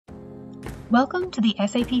Welcome to the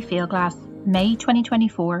SAP Fieldglass May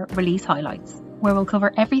 2024 release highlights, where we'll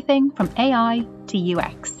cover everything from AI to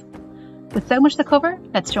UX. With so much to cover,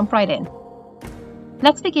 let's jump right in.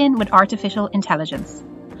 Let's begin with artificial intelligence.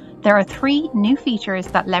 There are 3 new features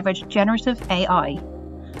that leverage generative AI.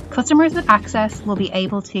 Customers with access will be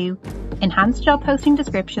able to enhance job posting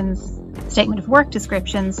descriptions, statement of work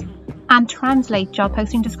descriptions, and translate job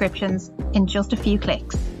posting descriptions in just a few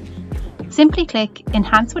clicks. Simply click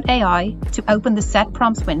Enhance with AI to open the Set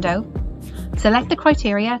Prompts window. Select the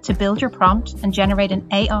criteria to build your prompt and generate an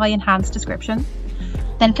AI-enhanced description.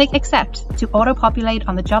 Then click Accept to auto-populate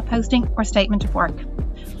on the job posting or statement of work.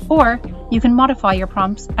 Or you can modify your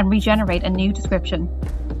prompts and regenerate a new description.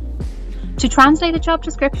 To translate a job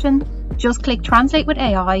description, just click Translate with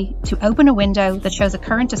AI to open a window that shows a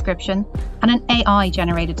current description and an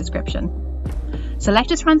AI-generated description.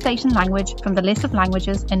 Select a translation language from the list of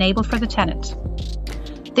languages enabled for the tenant.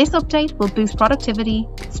 This update will boost productivity,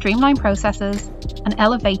 streamline processes, and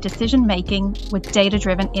elevate decision-making with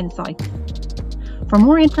data-driven insights. For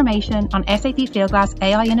more information on SAP Fieldglass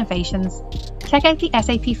AI innovations, check out the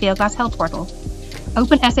SAP Fieldglass Help Portal,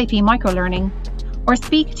 open SAP Microlearning, or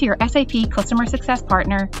speak to your SAP Customer Success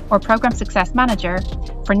Partner or Program Success Manager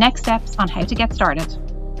for next steps on how to get started.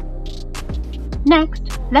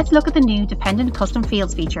 Next, let's look at the new Dependent Custom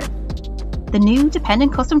Fields feature. The new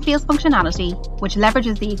Dependent Custom Fields functionality, which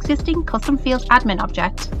leverages the existing Custom Fields admin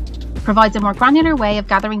object, provides a more granular way of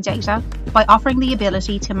gathering data by offering the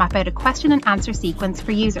ability to map out a question and answer sequence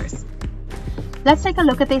for users. Let's take a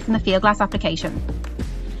look at this in the Fieldglass application.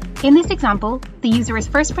 In this example, the user is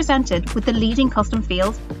first presented with the leading custom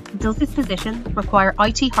field. Does this position require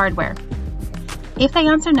IT hardware? If they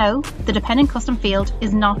answer no, the dependent custom field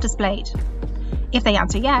is not displayed. If they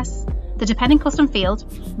answer yes, the dependent custom field,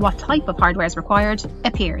 what type of hardware is required,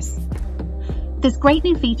 appears. This great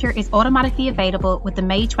new feature is automatically available with the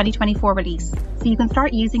May 2024 release, so you can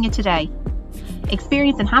start using it today.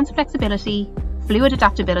 Experience enhanced flexibility, fluid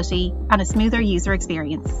adaptability, and a smoother user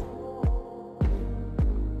experience.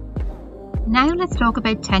 Now let's talk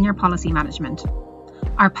about tenure policy management.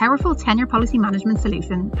 Our powerful tenure policy management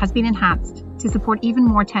solution has been enhanced to support even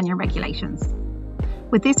more tenure regulations.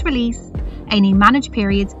 With this release, a new Manage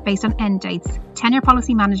Periods based on end dates tenure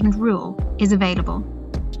policy management rule is available.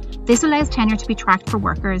 This allows tenure to be tracked for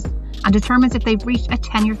workers and determines if they've reached a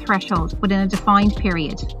tenure threshold within a defined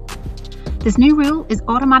period. This new rule is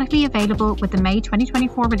automatically available with the May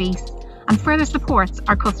 2024 release and further supports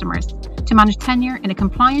our customers to manage tenure in a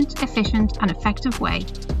compliant, efficient, and effective way.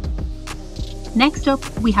 Next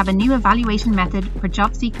up, we have a new evaluation method for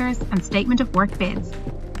job seekers and statement of work bids.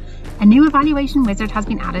 A new evaluation wizard has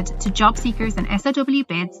been added to job seekers and SOW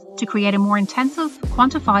bids to create a more intensive,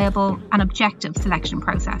 quantifiable, and objective selection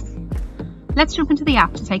process. Let's jump into the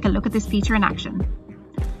app to take a look at this feature in action.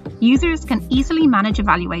 Users can easily manage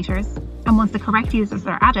evaluators, and once the correct users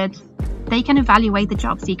are added, they can evaluate the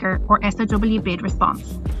job seeker or SOW bid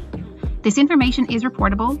response. This information is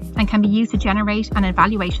reportable and can be used to generate an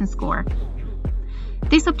evaluation score.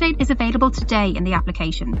 This update is available today in the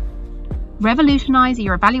application. Revolutionize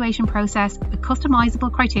your evaluation process with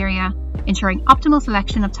customizable criteria, ensuring optimal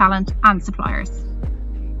selection of talent and suppliers.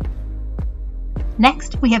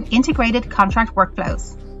 Next, we have integrated contract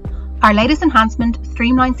workflows. Our latest enhancement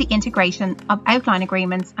streamlines the integration of outline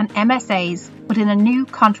agreements and MSAs within a new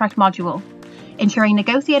contract module, ensuring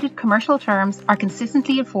negotiated commercial terms are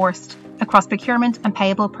consistently enforced across procurement and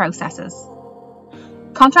payable processes.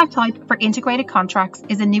 Contract type for integrated contracts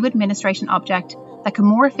is a new administration object that can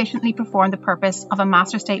more efficiently perform the purpose of a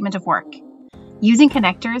master statement of work. Using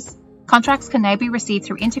connectors, contracts can now be received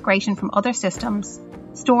through integration from other systems,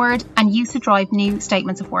 stored and used to drive new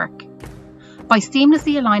statements of work. By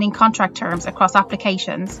seamlessly aligning contract terms across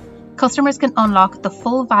applications, customers can unlock the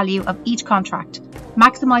full value of each contract,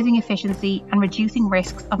 maximizing efficiency and reducing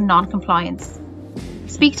risks of non-compliance.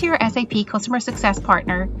 Speak to your SAP Customer Success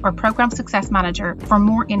Partner or Program Success Manager for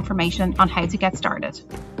more information on how to get started.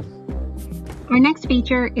 Our next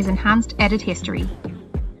feature is Enhanced Edit History.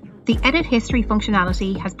 The Edit History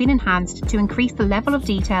functionality has been enhanced to increase the level of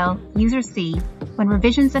detail users see when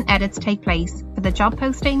revisions and edits take place for the job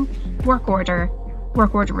posting, work order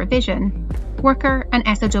revision, worker and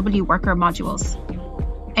SOW worker modules.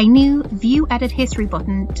 A new View Edit History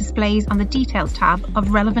button displays on the Details tab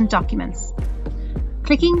of relevant documents.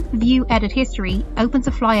 Clicking View Edit History opens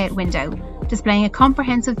a flyout window, displaying a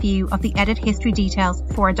comprehensive view of the edit history details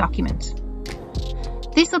for a document.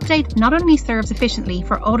 This update not only serves efficiently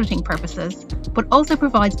for auditing purposes, but also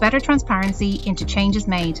provides better transparency into changes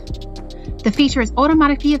made. The feature is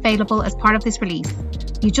automatically available as part of this release.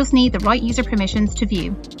 You just need the right user permissions to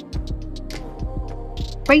view.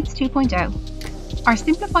 Rates 2.0. Our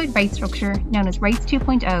simplified rate structure, known as Rates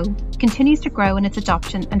 2.0, continues to grow in its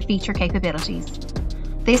adoption and feature capabilities.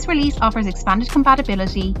 This release offers expanded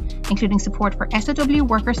compatibility, including support for SOW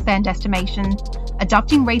worker spend estimation,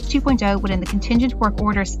 adopting Rates 2.0 within the contingent work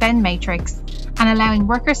order spend matrix, and allowing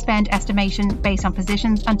worker spend estimation based on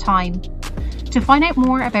positions and time. To find out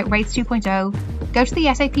more about Rates 2.0, go to the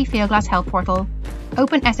SAP Fieldglass Help Portal,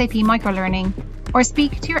 open SAP Microlearning, or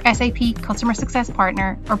speak to your SAP Customer Success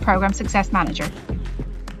Partner or Program Success Manager.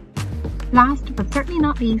 Last but certainly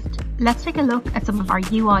not least, let's take a look at some of our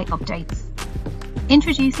UI updates.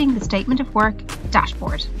 Introducing the Statement of Work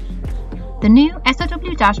dashboard. The new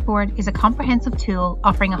SOW dashboard is a comprehensive tool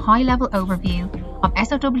offering a high-level overview of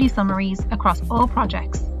SOW summaries across all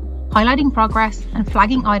projects, highlighting progress and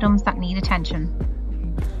flagging items that need attention.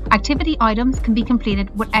 Activity items can be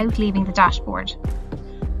completed without leaving the dashboard.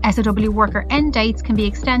 SOW worker end dates can be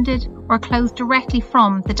extended or closed directly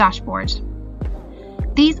from the dashboard.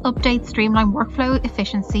 These updates streamline workflow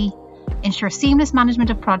efficiency, ensure seamless management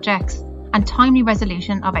of projects, and timely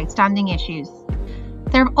resolution of outstanding issues.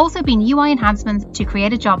 There have also been UI enhancements to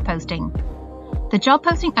create a job posting. The job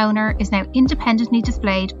posting owner is now independently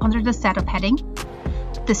displayed under the Setup heading.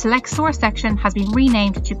 The Select Source section has been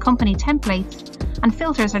renamed to Company Templates, and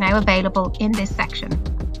filters are now available in this section.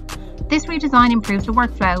 This redesign improves the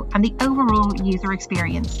workflow and the overall user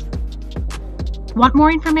experience. Want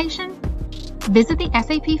more information? Visit the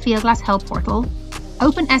SAP Fieldglass Help Portal,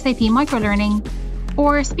 open SAP Microlearning,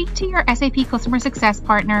 or speak to your SAP Customer Success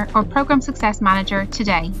Partner or Program Success Manager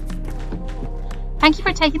today. Thank you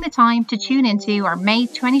for taking the time to tune into our May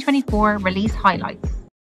 2024 release highlights.